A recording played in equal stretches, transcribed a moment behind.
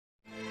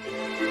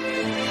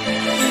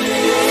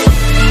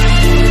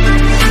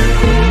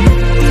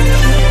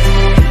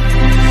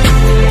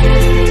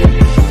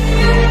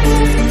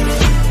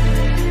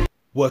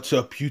What's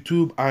up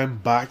YouTube? I'm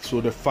back. So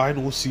the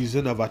final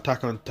season of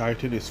Attack on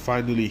Titan is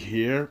finally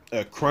here.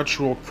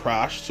 Crunchyroll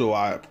crashed, so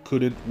I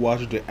couldn't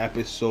watch the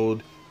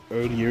episode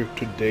earlier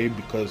today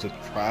because it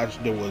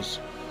crashed. There was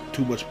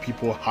too much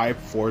people hyped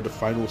for the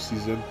final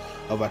season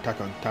of Attack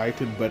on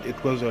Titan, but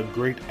it was a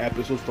great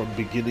episode from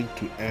beginning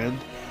to end.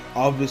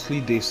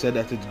 Obviously they said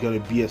that it's gonna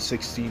be a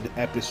 16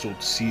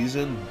 episode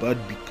season, but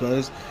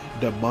because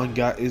the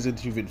manga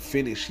isn't even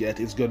finished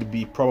yet, it's gonna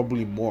be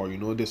probably more.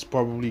 There's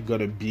probably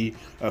gonna be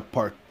a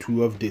part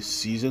 2 of this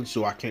season,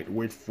 so I can't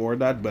wait for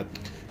that. But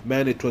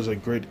man, it was a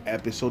great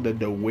episode, and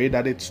the way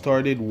that it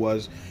started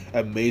was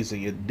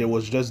amazing. There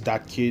was just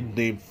that kid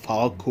named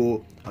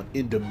Falco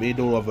in the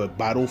middle of a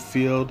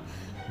battlefield,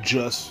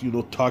 just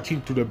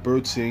talking to the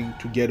birds, saying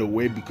to get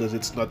away because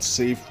it's not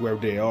safe where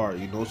they are.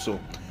 So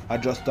I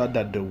just thought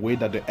that the way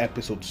that the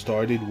episode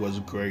started was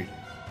great.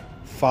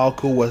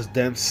 Falco was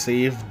then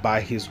saved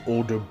by his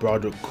older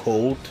brother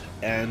Colt,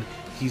 and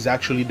he's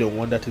actually the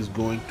one that is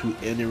going to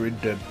inherit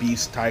the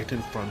Beast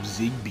Titan from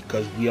Zeke,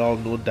 because we all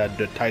know that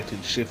the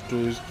Titan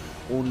shifters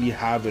only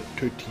have a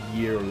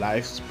 30-year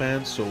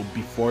lifespan, so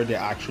before they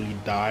actually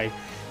die,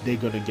 they're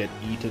gonna get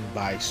eaten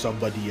by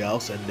somebody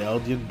else, an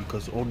Eldian,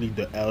 because only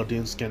the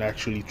Eldians can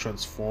actually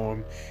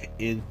transform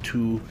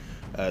into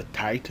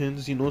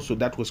Titans. So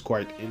that was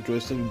quite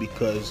interesting,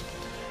 because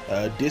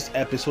this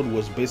episode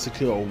was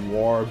basically a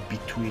war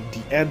between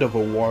the end of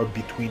a war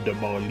between the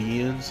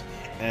Malians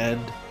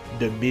and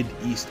the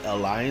Mid-East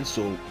Alliance.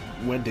 So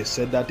when they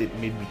said that, it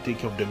made me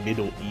think of the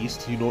Middle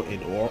East, in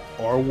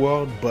our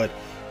world. But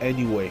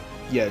anyway,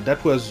 yeah,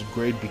 that was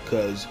great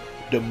because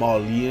the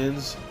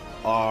Malians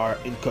are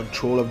in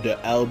control of the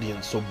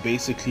Eldians, so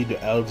basically the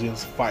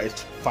Eldians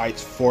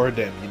fights for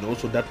them.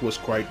 So that was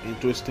quite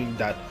interesting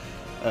that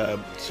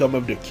some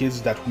of the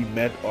kids that we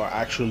met are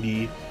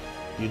actually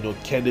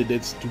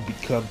candidates to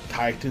become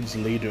Titans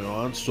later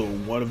on. So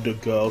one of the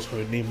girls,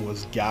 her name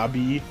was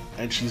Gabby,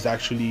 and she's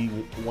actually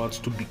wants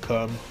to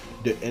become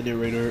the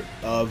inheritor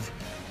of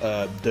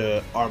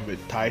the Armored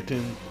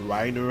Titan.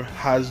 Reiner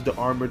has the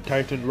Armored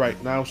Titan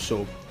right now,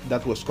 so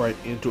that was quite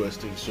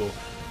interesting. So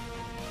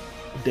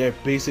they're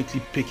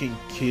basically picking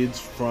kids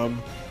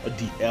from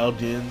the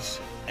Eldians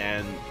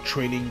and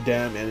training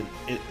them and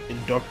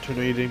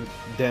indoctrinating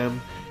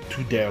them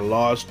to their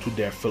laws, to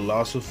their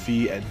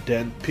philosophy, and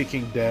then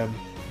picking them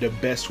the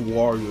best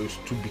warriors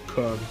to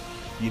become,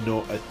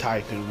 a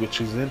Titan,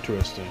 which is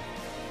interesting.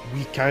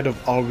 We kind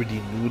of already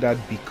knew that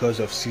because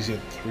of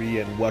season 3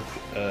 and what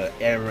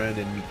Eren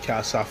and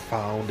Mikasa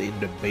found in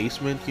the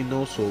basement,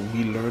 so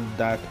we learned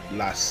that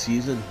last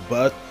season.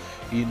 But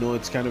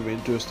it's kind of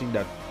interesting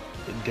that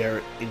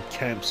they're in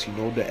camps. The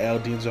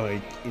Eldians are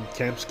in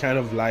camps, kind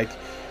of like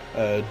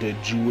the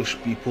Jewish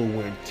people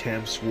were in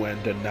camps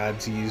when the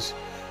Nazis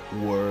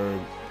were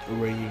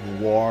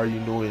reigning war,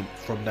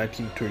 from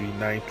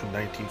 1939 to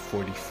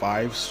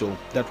 1945. So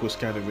that was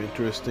kind of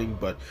interesting.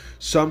 But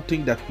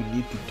something that we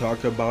need to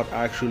talk about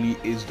actually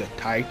is the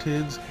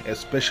Titans,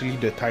 especially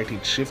the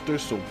Titan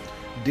shifters. So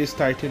this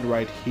Titan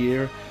right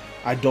here,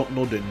 I don't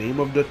know the name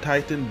of the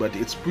Titan, but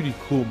it's pretty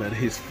cool, man.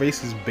 His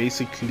face is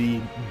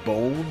basically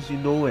bones,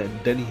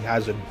 and then he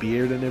has a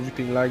beard and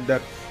everything like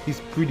that. He's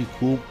pretty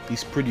cool.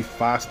 He's pretty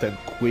fast and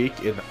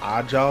quick and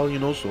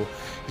agile, so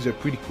he's a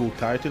pretty cool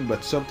Titan.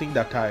 But something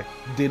that I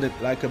didn't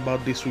like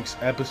about this week's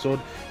episode,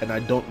 and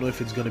I don't know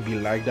if it's gonna be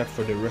like that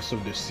for the rest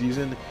of the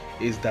season,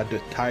 is that the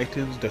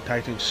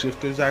Titan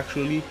shifters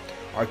actually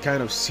are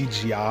kind of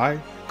CGI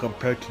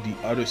compared to the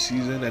other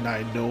season. And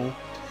I know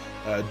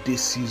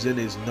this season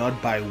is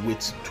not by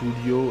Wit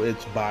Studio,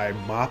 it's by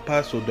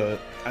MAPPA, so the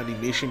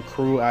animation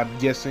crew, I'm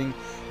guessing,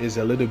 is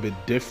a little bit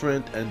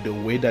different, and the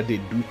way that they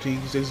do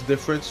things is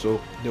different. So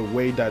the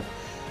way that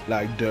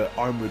like the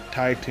Armored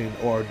Titan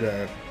or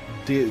the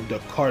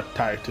Cart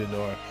Titan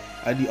or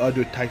any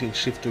other Titan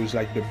shifters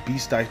like the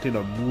Beast Titan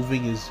are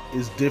moving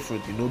is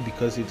different,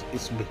 because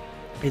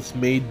it's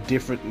made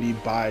differently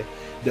by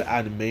the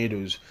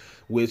animators,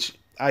 which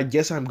I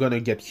guess I'm gonna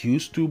get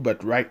used to,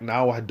 but right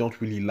now I don't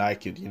really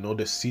like it.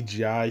 The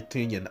CGI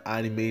thing and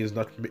anime is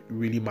not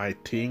really my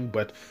thing,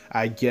 but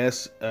I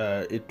guess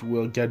it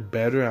will get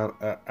better.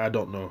 I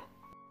don't know.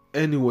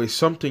 Anyway,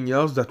 something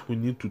else that we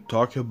need to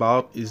talk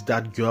about is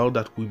that girl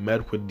that we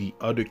met with the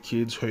other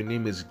kids. Her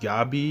name is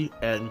Gabby,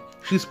 and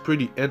she's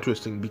pretty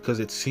interesting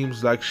because it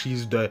seems like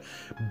she's the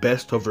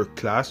best of her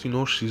class.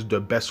 She's the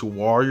best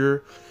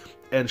warrior,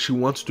 and she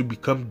wants to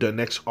become the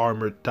next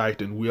Armored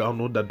Titan. We all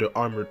know that the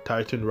Armored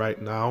Titan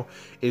right now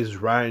is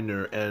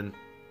Reiner, and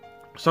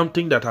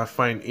something that I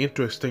find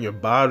interesting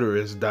about her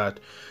is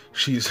that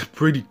she's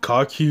pretty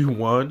cocky,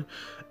 one,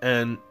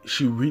 and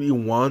she really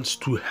wants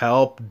to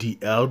help the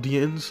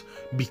Eldians,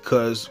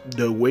 because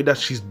the way that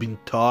she's been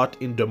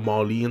taught in the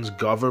Malians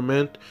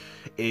government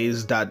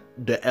is that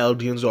the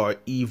Eldians are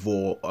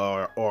evil,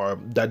 or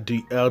that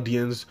the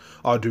Eldians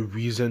are the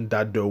reason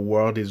that the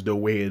world is the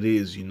way it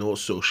is,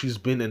 so she's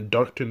been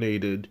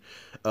indoctrinated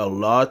a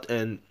lot,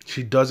 and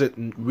she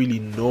doesn't really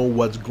know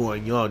what's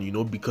going on,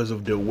 because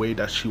of the way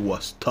that she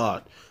was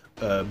taught.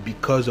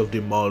 because of the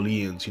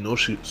Malians, you know.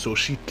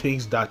 She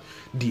thinks that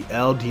the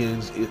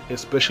Eldians,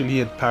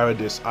 especially in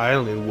Paradise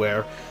Island,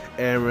 where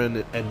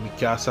Eren and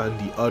Mikasa and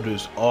the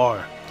others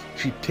are,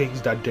 she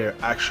thinks that they're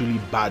actually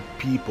bad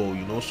people,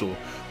 you know. So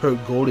her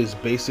goal is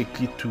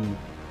basically to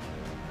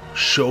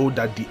show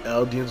that the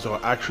Eldians are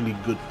actually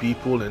good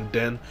people, and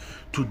then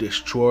to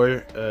destroy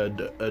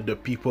the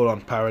people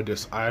on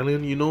Paradise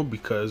Island, you know,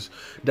 because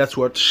that's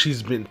what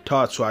she's been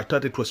taught. So I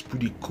thought it was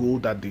pretty cool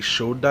that they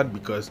showed that,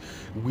 because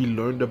we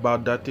learned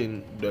about that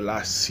in the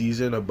last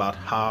season, about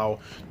how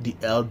the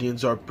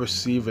Eldians are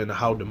perceived and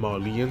how the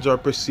Malians are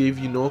perceived,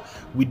 you know.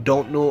 We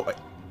don't know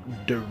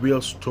the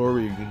real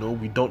story, you know.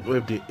 We don't know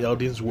if the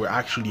Eldians were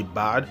actually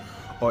bad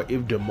or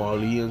if the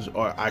Malians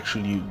are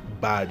actually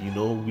bad, you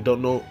know. We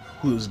don't know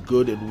who is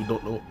good and we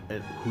don't know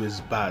who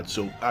is bad.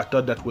 So I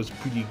thought that was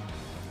pretty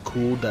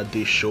cool that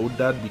they showed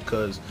that,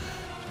 because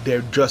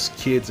they're just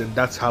kids and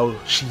that's how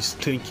she's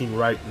thinking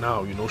right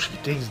now, you know. She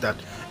thinks that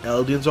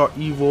Eldians are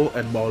evil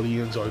and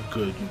Malians are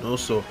good, you know.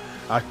 So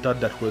I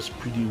thought that was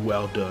pretty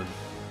well done.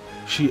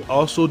 She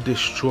also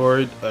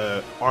destroyed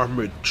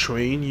armored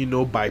train, you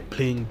know, by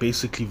playing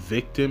basically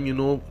victim, you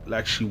know,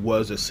 like she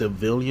was a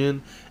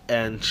civilian,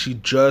 and she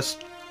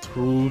just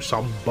threw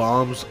some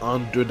bombs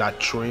under that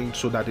train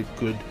so that it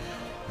could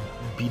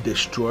be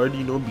destroyed,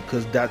 you know,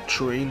 because that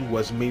train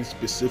was made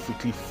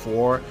specifically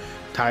for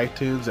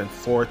Titans and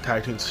for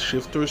Titans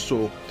shifters.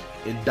 So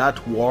in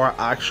that war,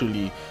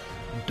 actually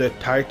the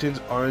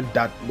Titans aren't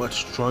that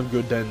much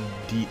stronger than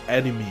the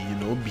enemy, you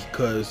know,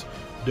 because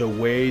the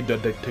way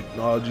that the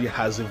technology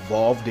has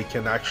evolved, they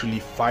can actually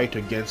fight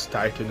against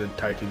Titan and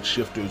Titan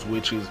shifters,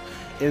 which is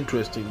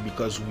interesting,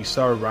 because we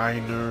saw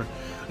Reiner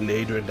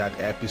later in that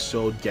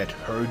episode get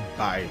hurt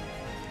by,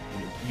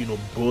 you know,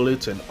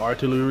 bullets and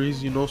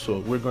artilleries, you know. So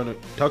we're gonna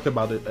talk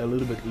about it a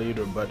little bit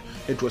later, but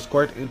it was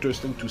quite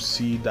interesting to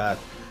see that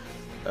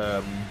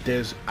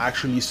there's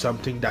actually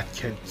something that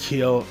can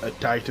kill a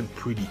Titan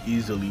pretty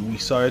easily. We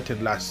saw it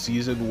in last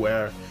season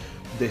where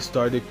they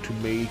started to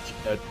make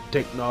a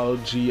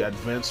technology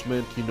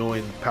advancement, you know,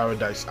 in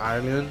Paradise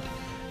Island,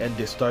 and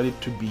they started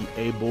to be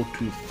able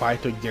to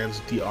fight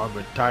against the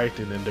Armored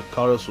Titan and the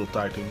Colossal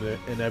Titan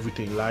and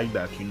everything like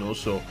that, you know.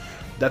 So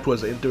that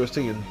was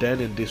interesting. And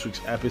then in this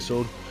week's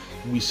episode,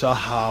 we saw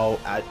how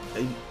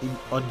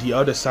on the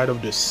other side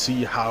of the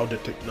sea, how the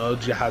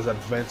technology has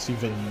advanced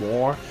even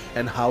more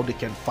and how they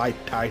can fight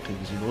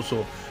Titans, you know.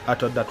 So I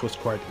thought that was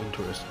quite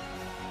interesting.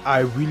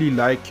 I really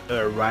like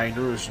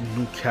Reiner's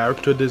new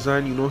character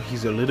design, you know.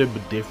 He's a little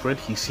bit different.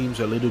 He seems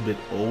a little bit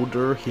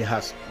older. He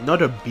has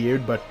not a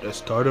beard, but a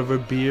start of a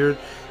beard.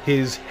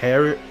 His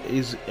hair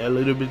is a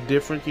little bit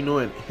different, you know,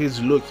 and his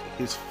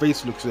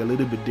face looks a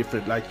little bit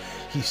different. Like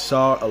he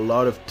saw a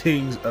lot of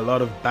things, a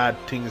lot of bad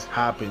things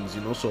happens,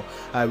 you know. So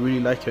I really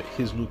like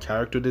his new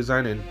character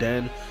design. And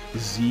then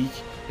Zeke,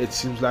 it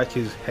seems like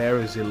his hair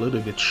is a little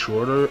bit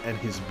shorter and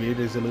his beard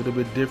is a little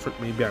bit different.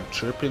 Maybe I'm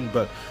tripping,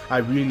 but I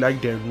really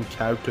like their new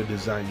character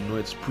design, you know.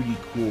 It's pretty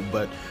cool.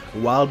 But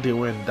while they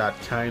were in that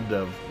kind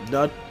of,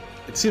 not,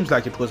 it seems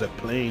like it was a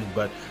plane,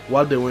 but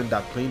while they were in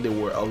that plane, there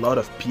were a lot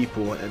of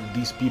people, and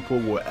these people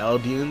were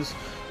Eldians,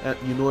 and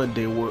you know, and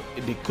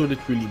they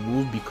couldn't really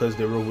move because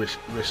they were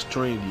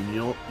restrained,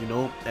 you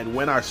know. And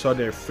when I saw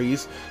their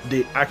face,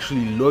 they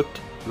actually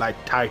looked like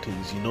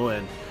Titans, you know.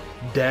 And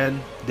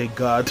then they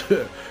got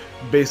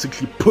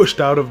basically pushed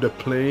out of the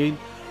plane,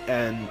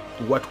 and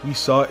what we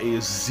saw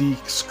is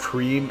Zeke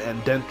scream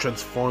and then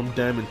transform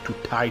them into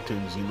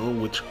Titans, you know,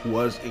 which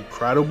was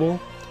incredible.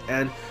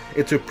 And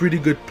it's a pretty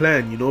good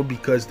plan, you know,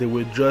 because they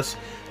were just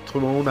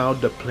thrown out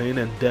the plane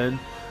and then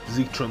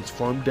Zeke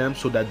transformed them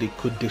so that they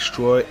could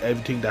destroy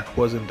everything that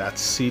was in that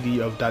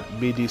city, of that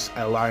Midis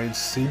Alliance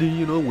city,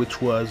 you know,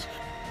 which was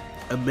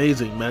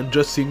amazing, man.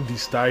 Just seeing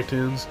these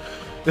Titans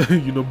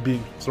you know,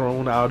 being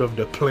thrown out of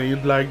the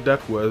plane like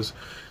that was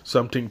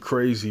something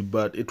crazy,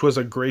 but it was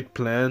a great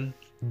plan.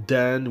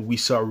 Then we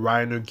saw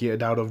Reiner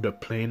get out of the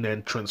plane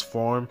and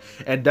transform,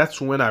 and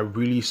that's when I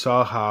really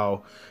saw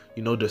how,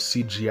 you know, the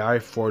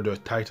CGI for the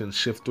Titan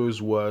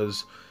shifters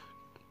was,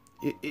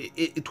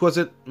 it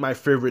wasn't my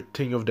favorite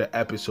thing of the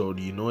episode,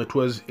 you know. It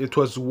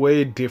was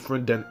way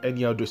different than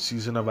any other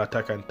season of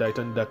Attack on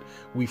Titan that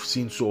we've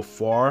seen so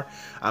far.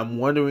 I'm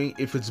wondering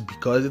if it's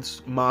because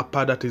it's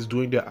MAPPA that is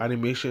doing the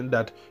animation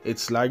that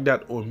it's like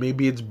that, or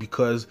maybe it's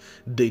because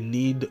they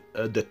need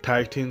the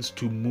Titans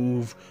to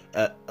move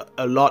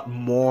a lot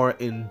more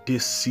in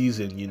this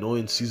season, you know,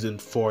 in season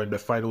 4, in the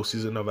final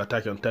season of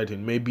Attack on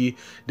Titan. Maybe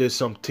there's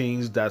some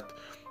things that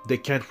they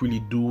can't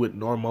really do with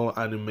normal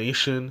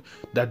animation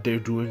that they're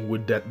doing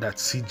with that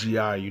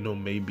CGI, you know,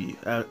 maybe.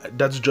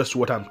 That's just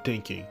what I'm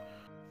thinking.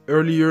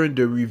 Earlier in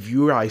the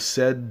review, I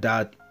said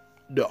that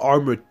the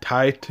Armored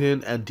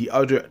Titan and the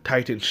other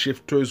Titan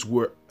shifters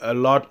were a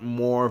lot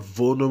more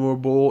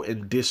vulnerable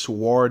in this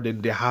war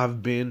than they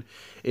have been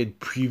in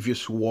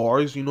previous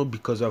wars, you know,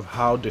 because of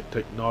how the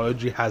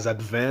technology has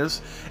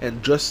advanced.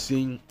 And just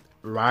seeing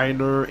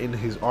Reiner in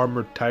his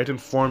Armored Titan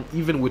form,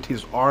 even with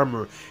his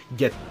armor,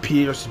 get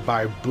pierced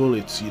by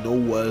bullets, you know,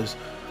 was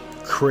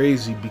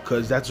crazy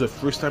because that's the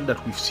first time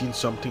that we've seen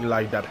something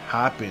like that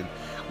happen.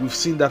 We've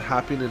seen that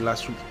happen in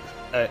last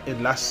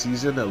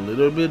season a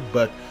little bit,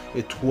 but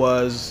it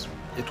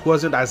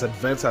wasn't as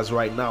advanced as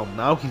right now.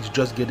 Now he's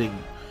just getting,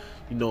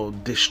 you know,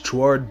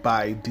 destroyed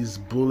by these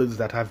bullets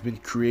that have been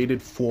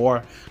created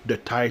for the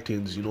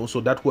Titans, you know.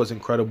 So that was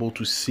incredible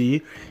to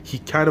see. He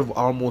kind of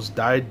almost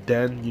died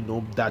then, you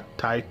know, that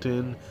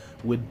Titan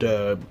with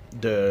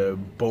the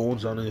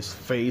bones on his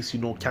face,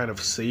 you know, kind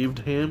of saved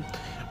him,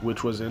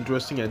 which was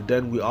interesting. And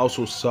then we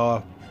also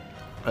saw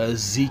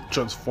Zeke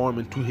transform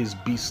into his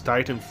Beast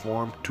Titan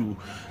form to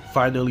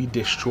finally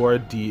destroy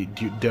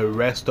the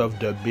rest of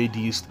the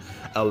Mid-East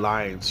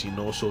alliance, you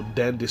know. So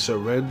then they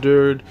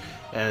surrendered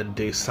and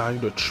they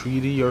signed a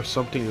treaty or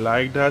something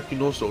like that, you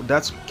know. So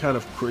that's kind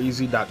of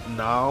crazy that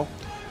now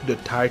the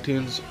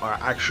Titans are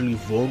actually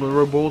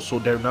vulnerable, so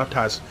they're not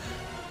as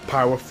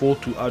powerful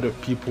to other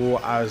people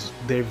as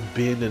they've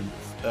been in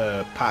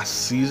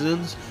past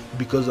seasons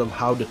because of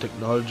how the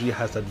technology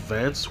has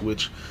advanced,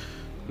 which,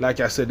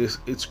 like I said,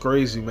 it's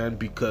crazy, man,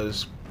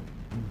 because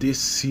this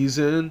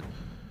season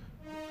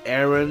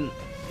Eren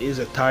is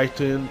a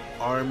Titan,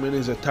 Armin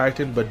is a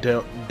Titan, but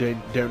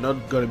they're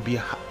not gonna be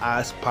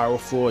as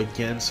powerful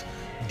against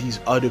these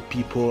other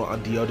people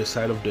on the other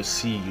side of the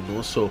sea, you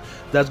know. So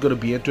that's gonna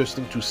be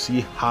interesting to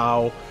see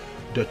how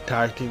the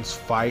Titans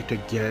fight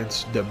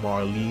against the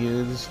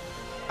Marlians,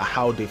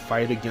 how they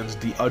fight against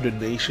the other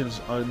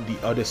nations on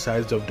the other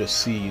sides of the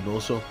sea, you know.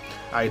 So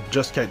I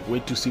just can't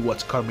wait to see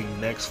what's coming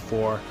next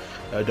for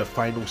the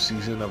final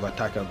season of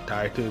Attack on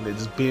Titan.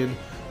 It's been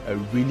a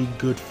really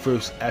good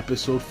first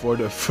episode for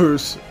the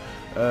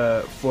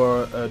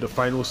the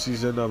final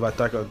season of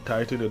Attack on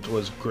Titan. It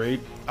was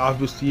great.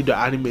 Obviously the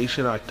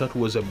animation I thought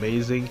was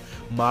amazing.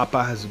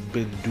 MAPPA has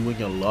been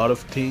doing a lot of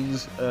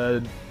things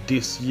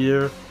this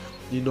year,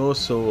 you know,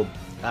 so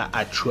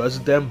I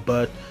trust them,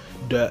 but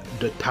the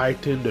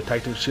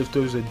Titan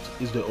shifters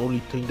is the only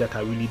thing that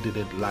I really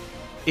didn't like.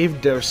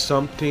 If there's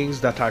some things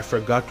that I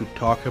forgot to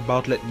talk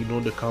about, let me know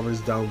in the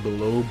comments down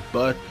below.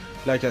 But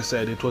like I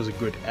said, it was a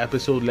great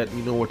episode. Let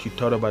me know what you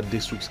thought about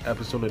this week's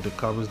episode in the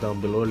comments down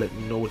below. Let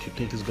me know what you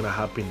think is gonna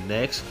happen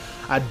next.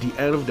 At the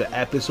end of the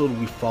episode,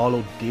 we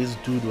followed this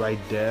dude right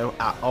there.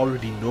 I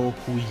already know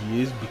who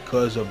he is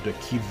because of the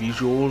key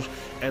visuals,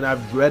 and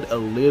I've read a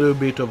little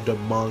bit of the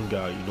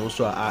manga, you know,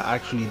 so I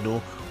actually know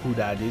who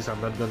that is.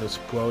 I'm not gonna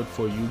spoil it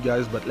for you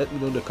guys, but let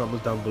me know in the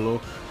comments down below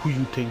who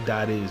you think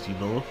that is, you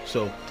know.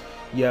 So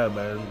yeah,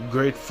 man,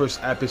 great first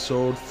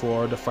episode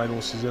for the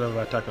final season of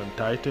Attack on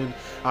Titan.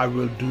 I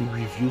will do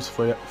reviews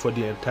for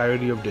the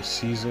entirety of the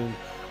season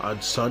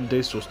on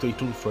Sunday, so stay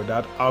tuned for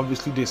that.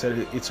 Obviously they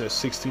said it's a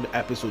 16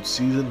 episode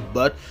season,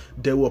 but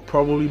there will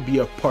probably be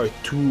a part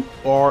 2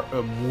 or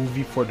a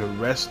movie for the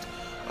rest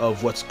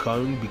of what's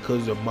coming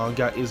because the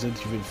manga isn't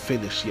even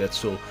finished yet,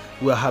 so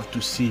we'll have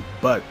to see.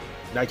 But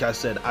like I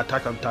said,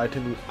 Attack on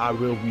Titan, I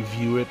will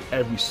review it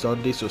every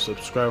Sunday, so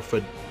subscribe for.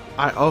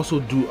 I also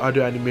do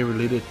other anime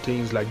related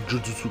things like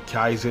Jujutsu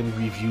Kaisen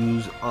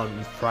reviews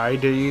on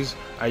Fridays.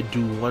 I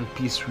do One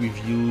Piece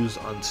reviews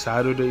on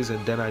Saturdays,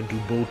 and then I do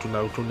Boruto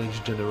Naruto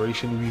Next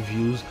Generation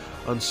reviews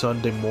on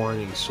Sunday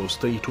mornings. So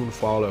stay tuned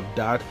for all of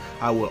that.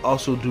 I will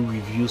also do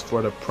reviews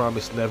for the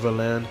Promised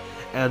Neverland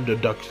and the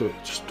Dr.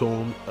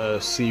 Stone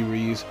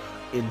series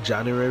in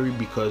January,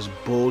 because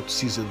both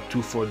season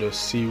 2 for the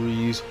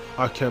series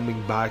are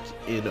coming back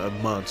in a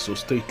month. So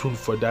stay tuned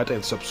for that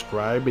and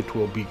subscribe. It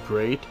will be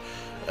great.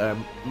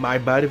 My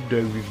bad if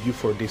the review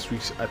for this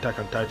week's Attack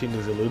on Titan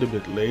is a little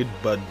bit late,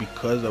 but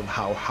because of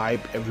how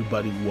hype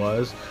everybody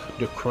was,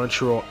 the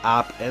Crunchyroll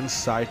app and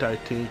site, I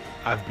think,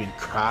 have been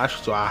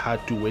crashed, so I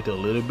had to wait a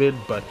little bit.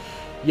 But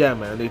yeah,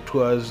 man, it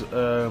was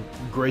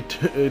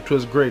great. It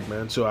was great,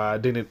 man, so I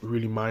didn't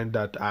really mind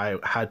that I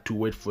had to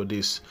wait for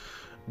this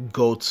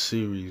GOAT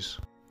series.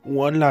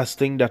 One last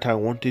thing that I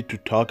wanted to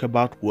talk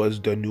about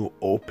was the new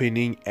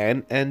opening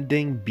and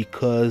ending,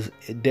 because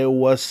it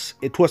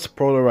was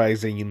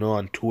polarizing, you know,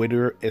 on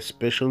Twitter,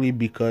 especially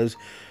because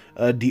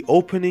the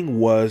opening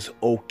was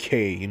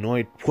okay, you know.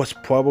 It was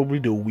probably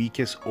the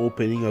weakest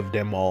opening of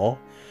them all,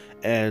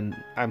 and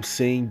I'm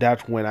saying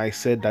that when I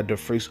said that the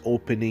first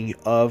opening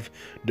of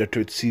the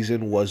third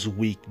season was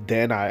weak,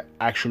 then I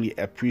actually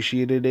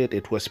appreciated it.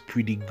 It was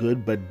pretty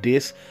good, but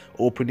this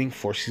opening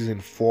for season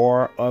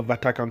 4 of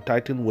Attack on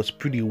Titan was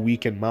pretty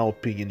weak in my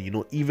opinion, you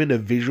know. Even the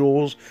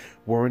visuals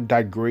weren't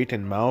that great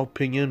in my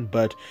opinion,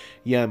 but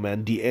yeah,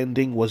 man, the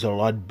ending was a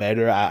lot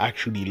better. I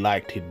actually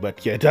liked it.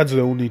 But yeah, that's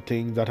the only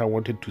thing that I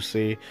wanted to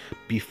say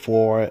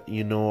before,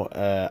 you know,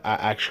 I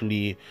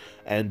actually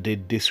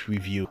ended this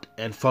review.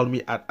 And follow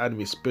me at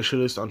Anime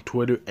Specialist on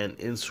Twitter and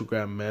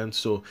Instagram, man.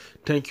 So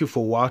thank you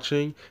for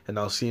watching, and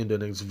I'll see you in the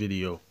next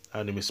video.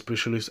 Anime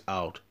Specialist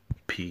out.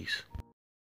 Peace.